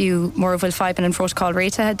bagart fiú mór bhfuil feiban an protocol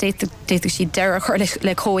réite, déitú si deire chuir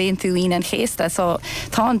le cóin túín an chéasta, so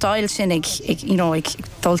tá an dail sin ag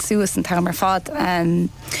dul suas an tamar fad.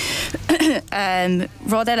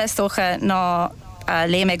 Rud eile is tócha ná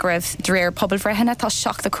le me greibh dréir pobl bhreithinna tá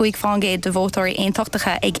 75 fángéad de bhótóirí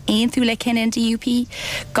aontochtacha ag aonú le cin DUP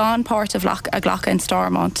gan páirt a ghlacha in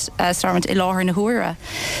Stormont i láthair na huaire.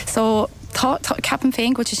 So capan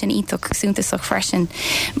féin go sin ítach súntaach freisin.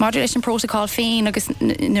 Modulation protocol féin agus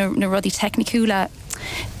na rudí technicúla,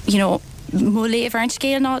 mó léh an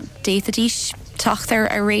scéal ná déta díis tachtar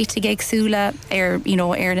a réite agsúla ar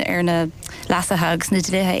na lasathags na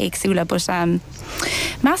dlithe agsúla, but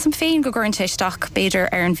Mas an féin go gurn teisteach beidir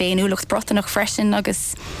ar an féinúlacht brotanach freisin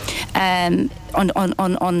agus an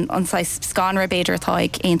scanra beidir atá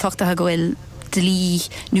ag éon tachtatha gohfuil delí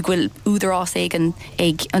nu ghfuil údarrás ag an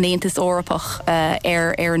éontas órapach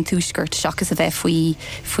ar an túisgurt seachas a bheith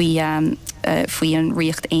faoi an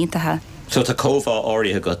riocht aontathe. So tá cóbhá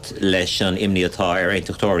áirithe got leis an imní atá ar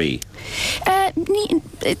aontóirí?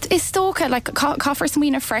 Is tócha caafar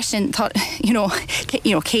smína freisin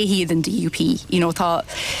céhíad an DUP,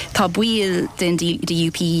 tá buil den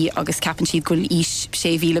DUP agus capan siad go ís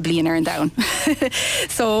 6,000 bliain ar an dain.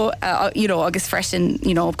 So agus freisin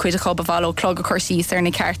chuid a chob a bhá clog a chuirsí ar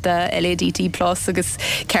na carta LADT plus agus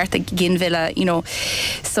carta ginmhile,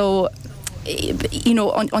 so an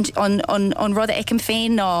rud ecem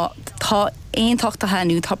féin ná tá éon tachtatha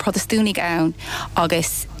nú tá protestúnig ann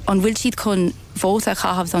agus an bhfuil siad chun bhóta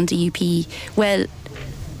chahabh an DUP, well,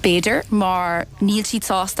 beidir mar níl siad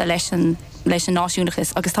sásta leis an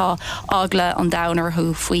náisiúnachas agus tá agla an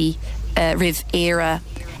dainarthú faoi rih éire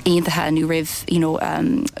aontathe nó rih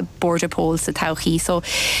border poles sa tauchaí, so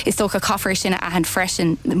is tócha caafar sinna a an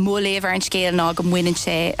freisin mó léh ar an scéal ná go muineann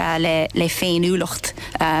sé le féinúlacht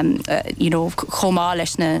chomá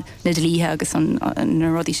leis na dlíthe agus an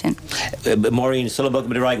rudí sin. Maureen Sullivan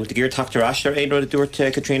go raig de ggéir tachtar asir é rud a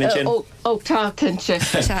dúirt Katrina sin? Tá cinse.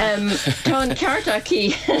 Tá an ceart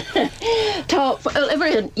ací. Tá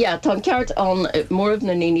an ceart an mórmh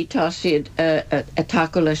na níní tá siad a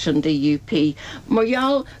takeú leis an DUP.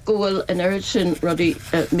 Marall gohfuil an air sin rudí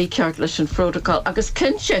mí ceart leis an protocol, agus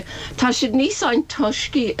cinse tá siad níos an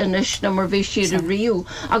toscí inis na mar bhí siad a riú,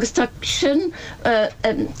 agus tá sin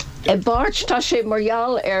báirt tá sé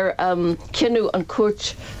marall ar cinú an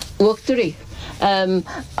cuairt uachtarí.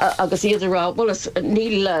 Agus iad rá bhfuil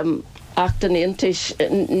níl achtan intis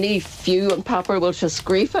ní fiú an papar bhfuil se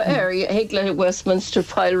scrífa ar héag le Westminster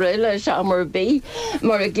fáil ré leis amar bí,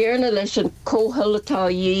 mar a ggéirna leis an cóthalatá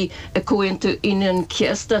dhí a cóintú inan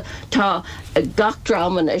ciasta tá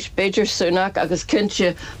gachdraman is Beidir Sunak agus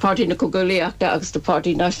cinse Partí na Cogulaíachta agus de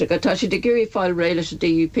Partí National tá si de gurí fáil ré leis a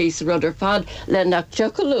DUP sa rudidir fad le nach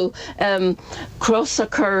teacalú cross a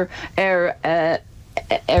chur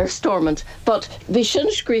ar Stormont, but bhí sin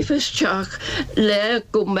scrífisteach le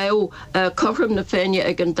go mé chom na féine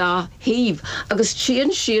ag an dá híomh, agus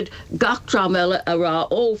tían siad gachrám eile a rá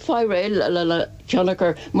ó fáil ré le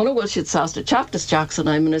ceannachar mana bhfuil siad sásta teachtas Jackson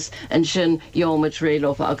aimimenas an sin jómid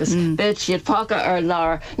réilóh agus bed siad fága ar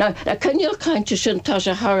lár. Now, a cinneal cainte sin tá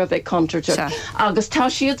sé thar a bheith contrite, agus tá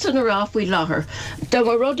siad san a ráfuí láthair. Da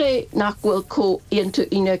mar rud é nach bhfuil có into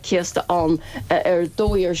ina ciasta an ar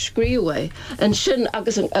dóir scríomha, an sin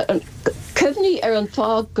agus an cymhní ar an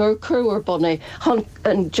fá gur curúir bonné an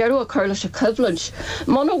jeú a chur leis a cyflint.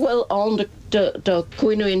 Mana bhfuil an de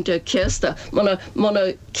cuiinúin de ciasta, mana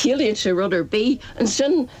cílíonn sé rudidir bí, an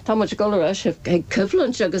sin tá muid golar eis ag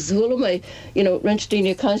cyflint agus thula mé, rint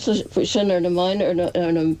daoine cainsil faoi sin ar na main ar na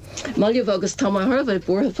maiamh agus tá mar bheith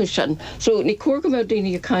bortha faoi sin. So ní cuaga mé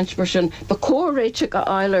daoine a caint mar sin, ba cóir réite a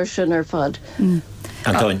eilir sin ar fad.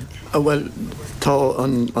 Antoine? Well, tá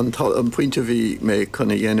an pointe bhí mé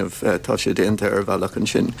chuna dhéanamh tá sé déanta ar bhealach an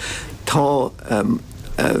sin. Tá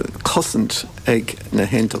cosint ag na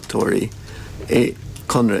héntaachtóirí é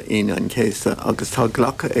conra aine an céasta agus tá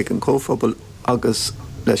ghlacha ag an cóphobal agus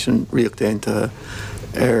leis an riocht déanta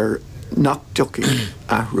ar nach joki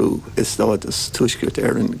ahrú is dádas tuiscirt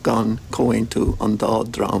ar an gan cóhaintú an dá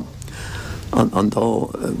drám, an dá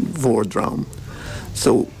mhórdrám.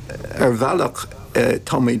 So ar bhealach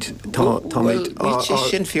Táid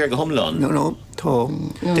sin fear go homláin? No, tá.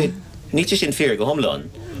 Ní sin fear go homláin.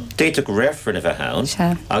 Déiteach réfran a bheith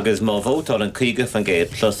hán, agus má bhótáil an chuige fan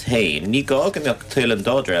géad plus hain, ní gá go meach tuil an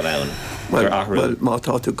dádra bhán. Well, má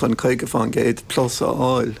tá tú chun chuige fan géad plus a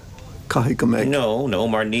áil. No,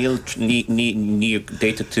 mar níl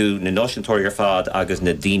déiteach tú na náisiúntóirí ar fad agus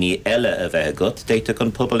na daoine eile a bheith agat, déiteach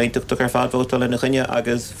an poblbléonteach ar fad bhótáil na chuine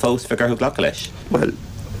agus fós fegar ghlacha leis. Well,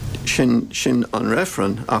 sin an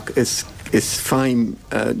réfran ach is féin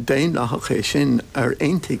déon lecha sin ar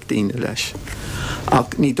aontaigh daoine leis. Ach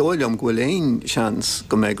ní dóilm go bhfuil éon seans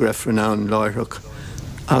go méid réfran ann láithreach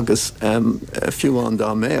agus fiúán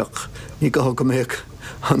dá méach ní go méid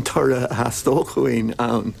an tarra heastóchuin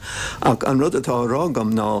ann. Ach an rud atá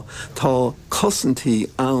rágam ná tá cosintí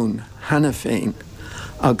ann hena féin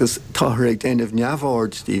agus tá ag déanamh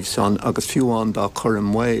neamhord Steve son agus fiúán dá chur an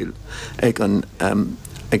mhail ag an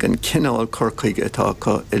ag an cinál corcaige atá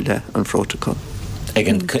có ile an protocol. Ag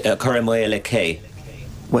an chuir le cé.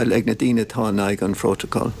 Well, ag na daoine tá ag an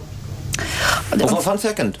protocol. Fan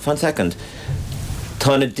second.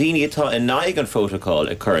 Tá na daoine atá in naig an protocol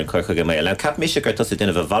ag chuir an chuircha mé. Le cap misisigur tu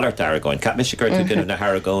duine bh bhallart Aragon. Cap misisigur tú duine na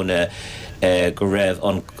Aragóna go raibh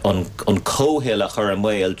an cóhill a chur an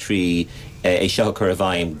mhail trí é seo chur a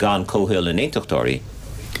bhaim gan cóhill in éintachtóirí.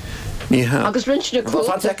 Agus rinne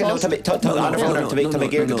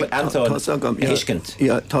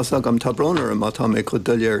Tá agam tá bronar má tá mé chu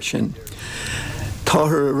duléir sin. Tá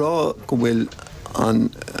rá go bhfuil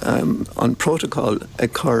an protocol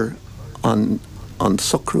ag chur an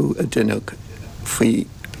socrú a duineach faoi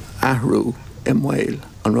ahrú i mhail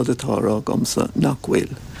an rud atá rá gomsa nach bhfuil.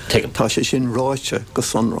 Tá sé sin ráite go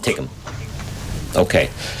sonrach. OK.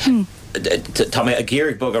 Tá mé a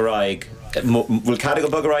ggéirigh bogaráig bhfuil cad go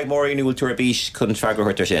bogaráig mórí bhfuil tú a bís chun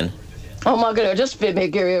treagarthirtar sin. Oh my God, just be me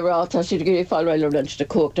Gary Rá tá si Gary fáilráil lunch de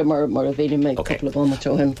cóta mar a bhí mé couple of moments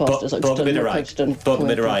ó hen fast Bob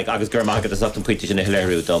midráig agus gur mágad as an puite sin na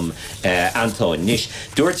hiléirú dom Antóin. Níos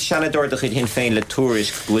dúirt seanadórdach in hin féin le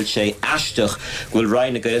túris bhfuil sé aisteach bhfuil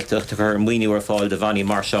rainna gailteach tar chur muoinú ar fáil de bhaní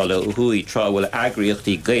marseála uhuaí trá bhfuil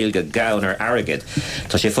agriochtaí gailge gabhnar agad.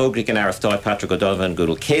 Tá sé fógraigh an airftáid Patrick O'Donovan go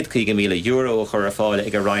 €150,000 chur ar fáil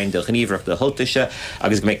ag a rain de gníomhreacht de holtaise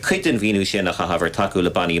agus go méid cuidan bhíú sin nach chahabhar taú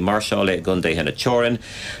le baní marseála gundé hena choran.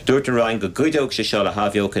 Dúirt an rain go gúideog sé seo le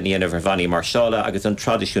haheoch an íanamh bhaní marseála agus an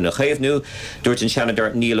tradiisiúna chéimhnú. Dúirt an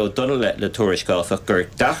seanadóir Neil O'Donnell le tuairiscáfach gur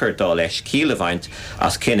dachar dá leis cílehaint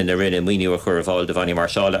as cinan na rinne muoinú a chur bháil de bhaní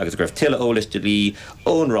marseála agus gurbh tuile ólas de lí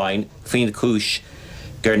ón rain faoin cúis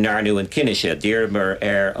gur nearnú an cinise díirmar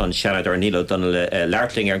an seanadóir Neil O'Donnell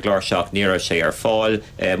leirtling ar gláirseach níra sé ar fáil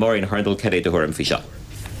mórín hurndal cedé de thuaim fi seo.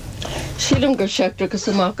 Sílim gur seachtar go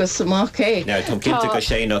samachgus samachché. Now, Tom Kinta go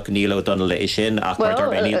séach Neil O'Donnell is sin ach Níl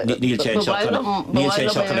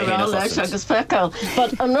agus feáil.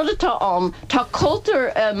 But another tá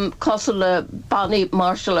cultúr cosal le Banní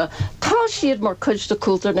Marseála tá siad mar chuid de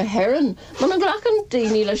cultúr na Heran. Man an ghlachan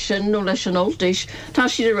daoine lei sin nó leis an oltais tá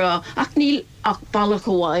siad rá ach níl ach bailach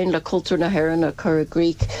amháin le cultúr na Heran a chur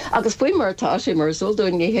Greek. Agus buí martá sé mar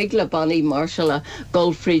súlúin ní hiag le Banní Marseála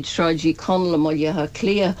Goldfried Straidí Conla Moilethe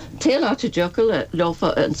Clia. Téile to jokel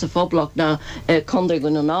lofa and sa foblok na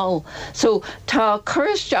condagun an all. So tá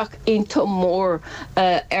chuisteach into mór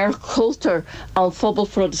culture an fobal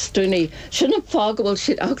frod stunni. Sinna fagabal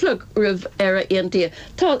shit aglag riv era India.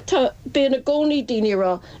 Ta ben a goni dini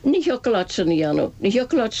ra ni chocolate shaniano, ni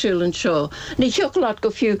chocolate shulin show, ni chocolate go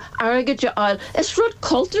few arrogant aisle. Es rud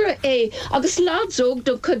culture agus lads og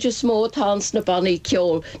do kudja smó tans na Banní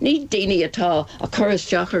Ceol. Ni dini atá a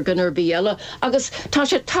chuisteach ar gunnar biella. Agus tá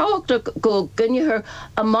sé tácht go gunne her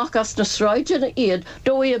amach as na sráide na iad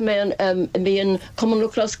dói a men mean common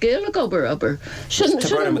look las scale a gober aber.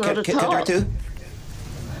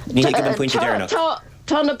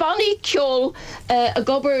 Tá na Banní Ceol a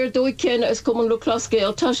gober dóicin is common look las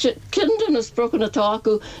scale tá kindan is broken atá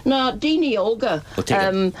acu na dini óga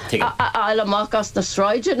aile amach as na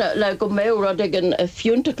sráide le go mé radig an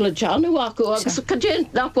fiúnta le Janu acu agus cadé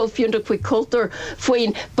napol fiúnta fui cultúr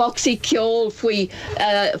fuoin boxí Ceol fui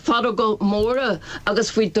fado go móra agus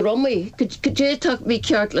fui drumí cadé tak mí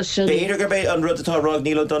ceart le sin. Béidir gur bé an rud atá rag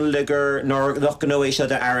Neil O'Donnell ligur nó nach gó éis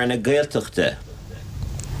de aran a gaeltachta.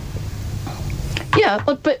 Yeah,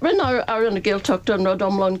 but rin ar an a giltocht an rod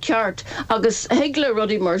omlon ceart agus hegle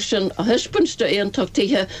ruddy marsin a hispunste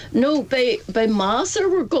eintachtihe no bei maas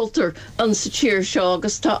war gulter an sa tír seo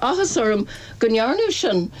agus tá ahas orm gunjarnu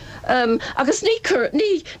sin agus ní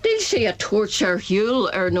sé a tuairtear hiúil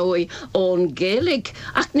ar nói ón Gaelic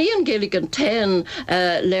ach ní an Gaelic an 10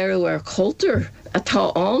 leru ar culter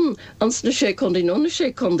atá an ans na sé condi no na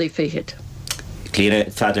sé condi féhid.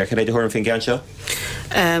 Clíine fadar can I do fin gan seo?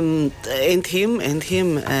 Ein team agus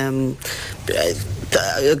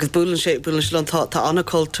búlan tá anna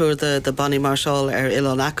cultúr de Banní Marseála ar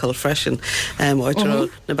Ilan Acal freisin áitir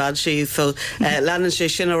na bad sí so lean sé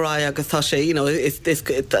sin ará agus tá sé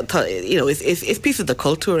is piece of the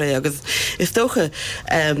cultúr agus is dócha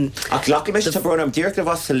ach glacham meis tá brunam dír go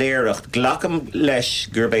bhas sa léireacht glacham leis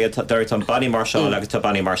gur bé dúirt an Banní Marseála agus tá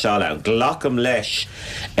Banní Marseála glacham leis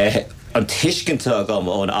an tiiscinnta gom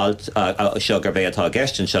ón alt seo gur bé atá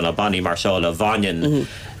gestin sin a Banní Marseála bhain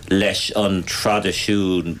leis an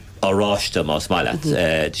tradiisiún áráiste más máile.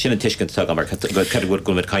 Sin an tiiscin tag mar cadhúir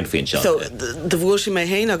go mit caiin féin seo. So de bhfuil si mé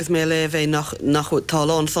héin agus mé le bheith nach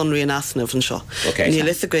talán sonraí an asnamh an seo. Ní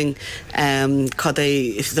lei going cad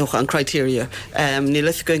é isdócha an criteria. Ní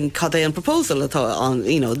lei going cad é an proposal atá an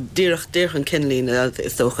díirech an cinlín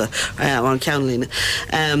isdócha an ceanlíne.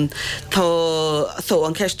 Tá so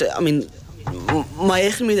an ceiste, I mean, Mai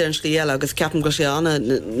échen mí an scéal agus ceapan go sé anna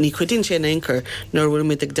ní chuidín sé éancur nuair bhfuil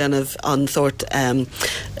mid ag denmh an sort an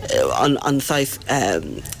sais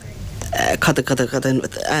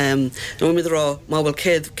no mid rá má bhfuil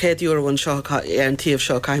 €100 an seo ar an tíomh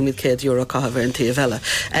seo caiimid €100 caithh ar an tíomh eile.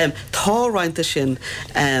 Tá roinnta sin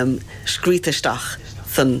scríteteach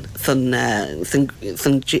san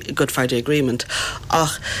Good Friday Agreement.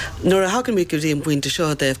 Ach, nuair a hagan mí go dtíon buinte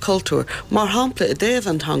seo déobh cultúr, mar hampla I déobh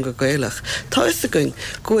an tanga gaelach. Tá is going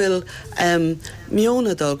gohfuil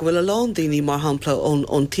mionnadal gohfuil a lán daoine mar hampla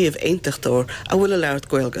ón tíomh éintachtóir a bhfuil a leirt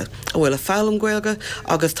gaelga. A bhfuil a fálam gaelga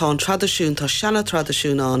agus tá an tradiisiún, tá seanna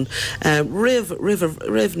tradiisiún an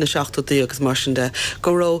rih na seachtaí agus mar sin de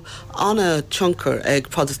go raibh anna chunkar ag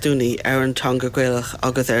protestúní ar an tanga gaelach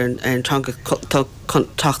agus ar an tanga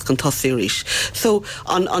tacht gan tosíris. So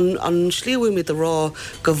an slíú mi a rá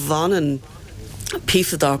go bhanan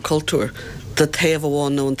piece of our culture the taobh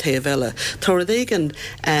amháin nó an taobh eile. Tá rud éigen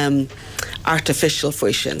artificial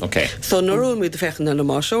faoi sin. Okay. So nuair mi de fechan na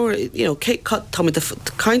mar seoir, tá mi de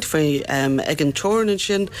kaint faoi ag an teorin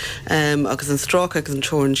sin agus an strách agus an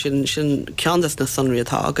teorin sin ceandas na sonraí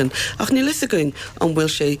atá agan. Ach ní lisa going an bhfuil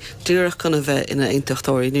sé díreach chuna bheith ina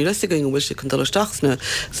aintachtóirí. Ní lisa going an bhfuil sé chun dulasteach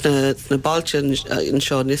sna bailte in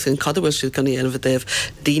seo níos an cad bhfuil siad ganna anamh déobh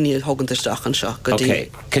daoine thugantasteach an seo. Okay.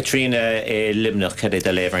 Catriona Limnach cad é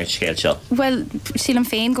de léibh an scéil seo. Well, sílam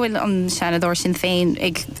féin gohfuil an seanadóir sin féin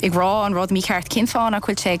ag rá an rud mí ceart cin fáin a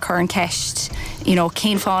chuil sé chur an ceist,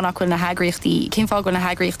 cin fáin a chuil na hagraíochtaí, cin fáil goil na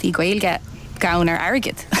hagraíochtaí gaeilge gaun ar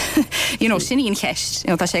airgid. Sinní an cheist,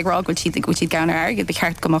 tá sé rá goil siad gaun ar airgid, be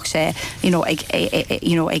ceart gomach sé,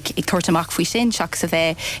 ag tuairtamach faoi sin, seach sa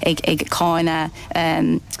bheith ag cáine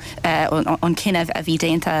an cineh a bhí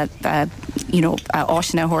déanta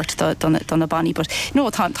áisina hort don na banní, but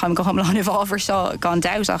tá go hamláin a bhábhar seo gan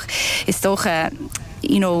daach is tócha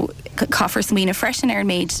caffar sa mína freisin ar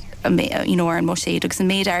méid ar an moséad agus an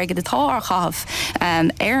méid airgad atá ar chahabh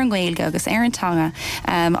ar an ghaeilge agus ar an tanga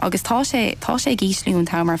agus tá sé gíslún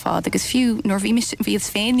tamar fád agus fiú nóir bhí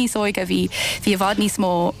féin níos óig a bhí a bhd níos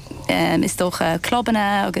mó is tócha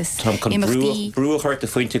clubbanna agus imachtaí. Brúchart a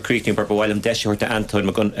fointe críting bar bhhailm deisiúirta Anton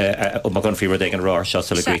magan fíor ag an rá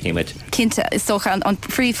seo le críting mit. Cinnte is tócha an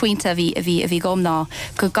frí fointe a bhí gomná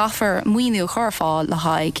go gafar muoinú chur fáil le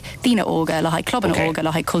haig dína óga le haig clubban óga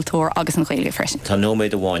le haig cultúr agus an ghaeilge freisin. Tá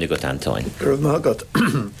nóméid a bháinne go Antoin. Mágad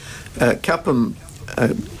ceapam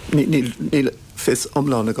níl fis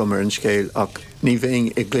omlána go mar an scéil ach ní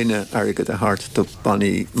bhéing ag glunne airgad a hart do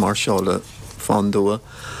banní marseála fandua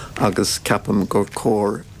agus ceapam gur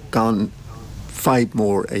cór gan feib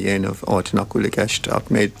mór a dhéanamh áit nach bhfuil gceist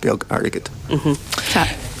ach méid beag airgad.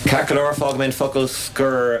 Carcalar fág mén focals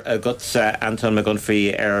gur guts Anton McGunfrey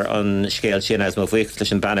ar an scéil sin as má bhuiich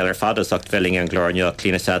leis an banil ar fadas acht bhelling an glórneo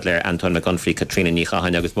Cliona Sadler, Anton McGunfrey, Catriona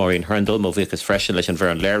Níchahain agus Maureen Herndl má bhuichas freisin leis an bhar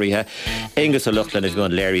an léirithe. Ingus a luchlan is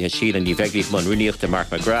bhán léirithe siad an ní bheiglich man runíocht Mark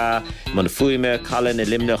McGrath, man fuime, Colin a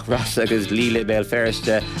Limnach, Ross agus Líle Bell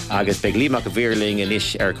Ferste agus beag límach a bhíorling in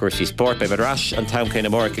ish ar cuasaí sport be ras an tamcéin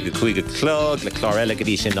amórcha go chuige clog le chlár eile go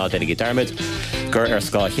dtí sin ná dennig darmid gur ar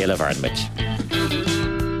scá chéile bharnmid.